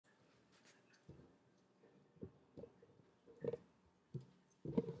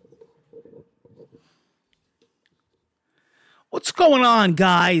going on,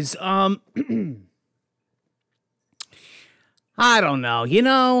 guys? I don't know.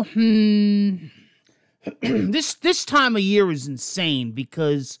 This time of year is insane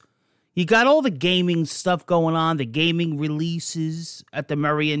because you got all the gaming stuff going on, the gaming releases at the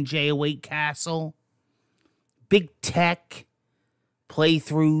Murray and J08 Castle, big tech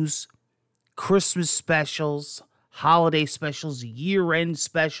playthroughs, Christmas specials, holiday specials, year-end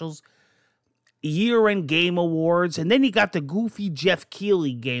specials, year-end game awards, and then you got the goofy Geoff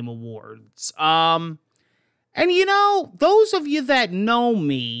Keighley game awards. And those of you that know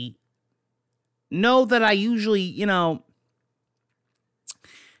me know that I usually, I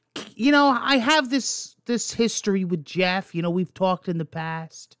have this history with Geoff. We've talked in the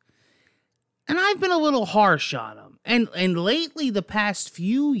past, and I've been a little harsh on him. And lately, the past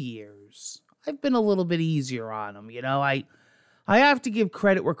few years, I've been a little bit easier on him. I have to give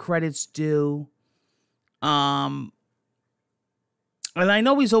credit where credit's due. And I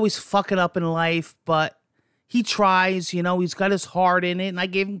know he's always fucking up in life, but he tries, he's got his heart in it, and I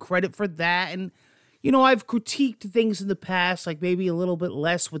gave him credit for that. And, I've critiqued things in the past, like maybe a little bit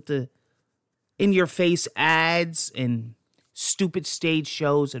less with the in-your-face ads and stupid stage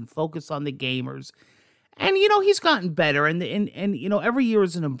shows and focus on the gamers. And, he's gotten better, and every year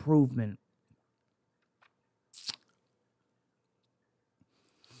is an improvement.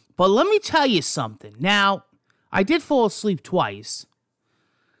 But let me tell you something. Now, I did fall asleep twice.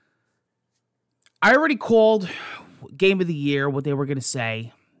 I already called Game of the Year, what they were going to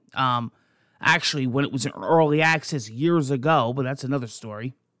say. Actually, when it was in early access years ago, but that's another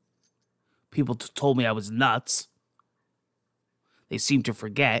story. People told me I was nuts. They seem to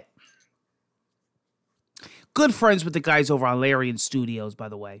forget. Good friends with the guys over on Larian Studios, by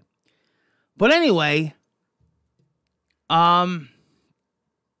the way. But anyway, actually,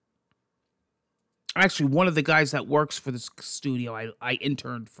 one of the guys that works for this studio, I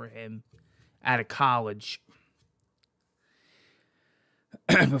interned for him out of college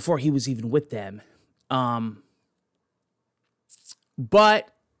before he was even with them.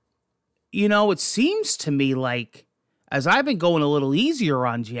 But, it seems to me like as I've been going a little easier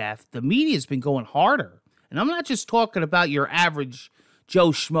on Geoff, the media's been going harder. And I'm not just talking about your average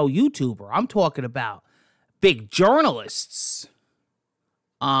Joe Schmo YouTuber. I'm talking about big journalists.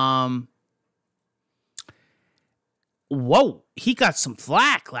 Whoa, he got some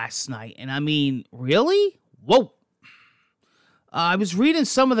flack last night. And I mean, really? Whoa. I was reading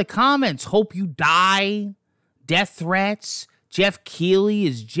some of the comments. Hope you die. Death threats. Geoff Keighley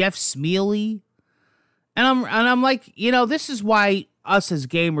is Jeff Smealy. And I'm like, this is why us as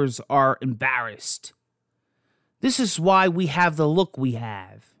gamers are embarrassed. This is why we have the look we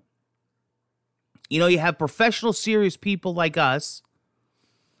have. You have professional, serious people like us.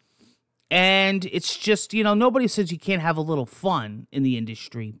 And it's just, nobody says you can't have a little fun in the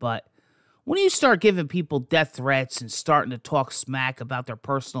industry. But when you start giving people death threats and starting to talk smack about their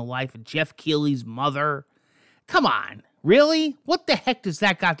personal life and Geoff Keighley's mother, come on, really? What the heck does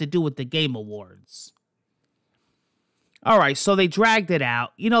that got to do with the Game Awards? All right, so they dragged it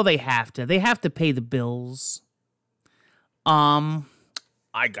out. They have to. They have to pay the bills. I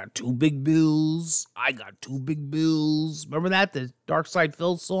got two big bills. I got two big bills. Remember that? The Dark Side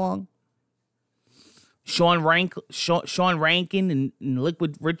Phil song? Sean Rankin and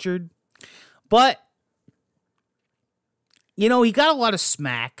Liquid Richard. But, he got a lot of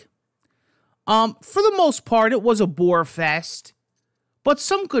smack. For the most part, it was a bore fest. But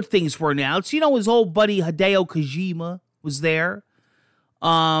some good things were announced. His old buddy Hideo Kojima was there.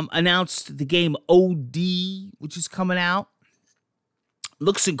 Announced the game OD, which is coming out.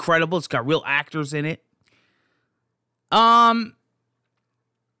 Looks incredible. It's got real actors in it. Some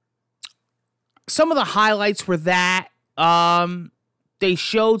of the highlights were that they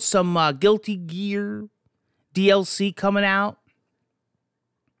showed some Guilty Gear DLC coming out.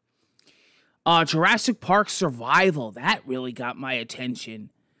 Jurassic Park Survival, that really got my attention.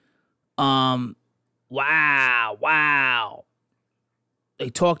 Wow. They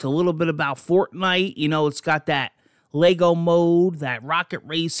talked a little bit about Fortnite. It's got that Lego mode, that rocket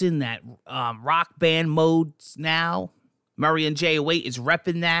racing, that rock band modes now. Murray and J08 is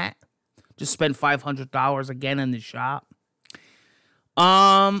repping that. Just spend $500 again in the shop.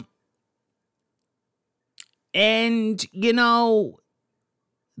 And,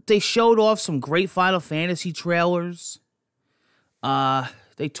 they showed off some great Final Fantasy trailers.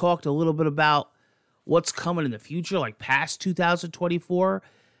 They talked a little bit about what's coming in the future, like past 2024.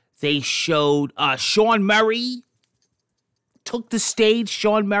 They showed Sean Murray took the stage.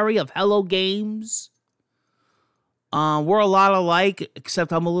 Sean Murray of Hello Games. We're a lot alike,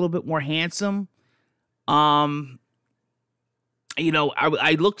 except I'm a little bit more handsome. You know,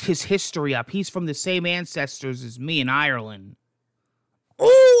 I looked his history up. He's from the same ancestors as me in Ireland.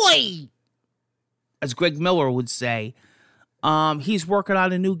 Oi! As Greg Miller would say. He's working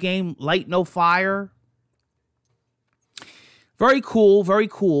on a new game, Light No Fire. Very cool, very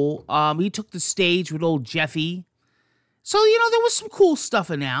cool. He took the stage with old Geoffy. So, you know, there was some cool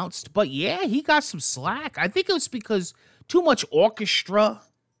stuff announced. But yeah, he got some slack. I think it was because too much orchestra.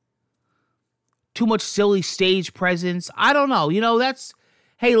 Too much silly stage presence. I don't know. You know, that's...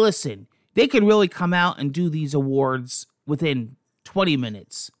 Hey, listen. They could really come out and do these awards within 20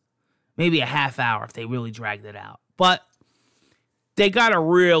 minutes. Maybe a half hour if they really dragged it out. But they got to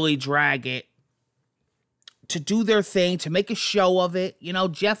really drag it to do their thing, to make a show of it. You know,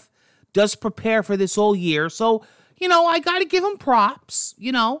 Geoff does prepare for this all year. So, you know, I got to give him props.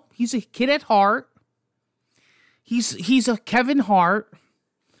 You know, he's a kid at heart. He's a Kevin Hart.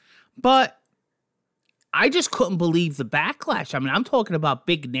 But I just couldn't believe the backlash. I mean, I'm talking about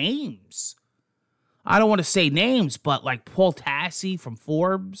big names. I don't want to say names, but like Paul Tassi from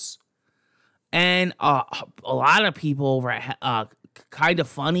Forbes. And a lot of people over at Kind of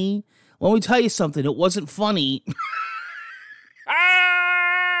Funny. Let me tell you something. It wasn't funny.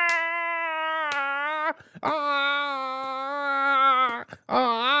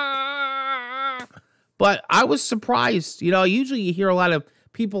 But I was surprised. You know, usually you hear a lot of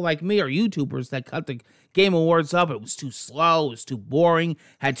people like me or YouTubers that cut the Game Awards up. It was too slow. It was too boring.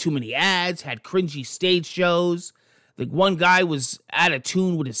 Had too many ads. Had cringy stage shows. Like one guy was out of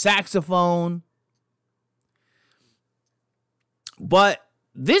tune with his saxophone. But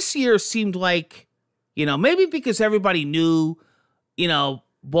this year seemed like, you know, maybe because everybody knew, you know,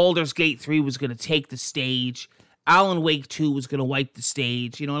 Baldur's Gate 3 was going to take the stage. Alan Wake 2 was going to wipe the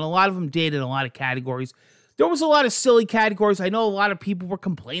stage. You know, and a lot of them did in a lot of categories. There was a lot of silly categories. I know a lot of people were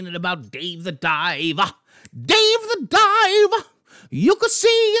complaining about Dave the Dive. Dave the Dive! You could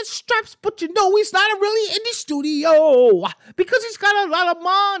see his straps, but you know he's not really in the studio because he's got a lot of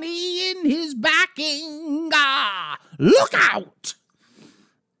money in his backing. Look out!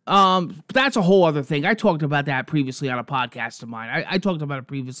 That's a whole other thing. I talked about that previously on a podcast of mine. I talked about it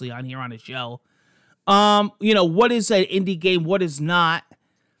previously on here on a show. You know, what is an indie game? What is not?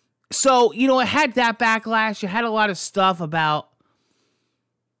 So, you know, it had that backlash. It had a lot of stuff about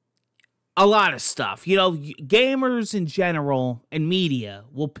a lot of stuff. You know, gamers in general and media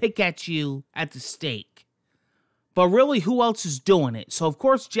will pick at you at the stake. But really, who else is doing it? So, of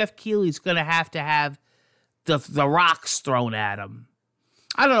course, Geoff Keighley's going to have the rocks thrown at him.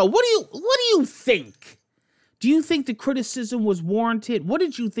 I don't know. What do you think? Do you think the criticism was warranted? What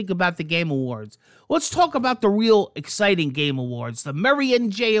did you think about the Game Awards? Let's talk about the real exciting Game Awards. The Mary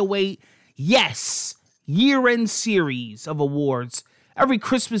and J08, yes, year-end series of awards. Every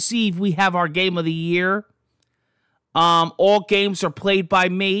Christmas Eve, we have our Game of the Year. All games are played by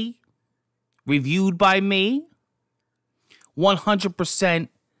me, reviewed by me, 100%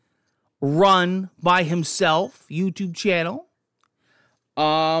 run by himself, YouTube channel.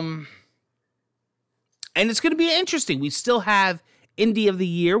 And it's going to be interesting. We still have Indie of the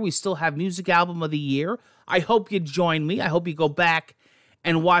Year. We still have Music Album of the Year. I hope you join me. I hope you go back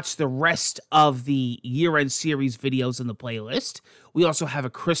and watch the rest of the year-end series videos in the playlist. We also have a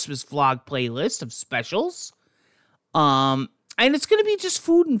Christmas vlog playlist of specials. And it's going to be just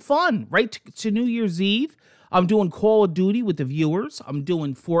food and fun, right to New Year's Eve. I'm doing Call of Duty with the viewers. I'm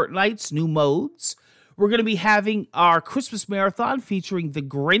doing Fortnite's new modes. We're going to be having our Christmas marathon featuring The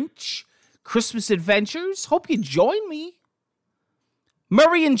Grinch, Christmas Adventures. Hope you join me.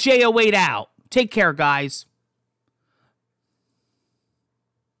 Murray and J08 out. Take care, guys.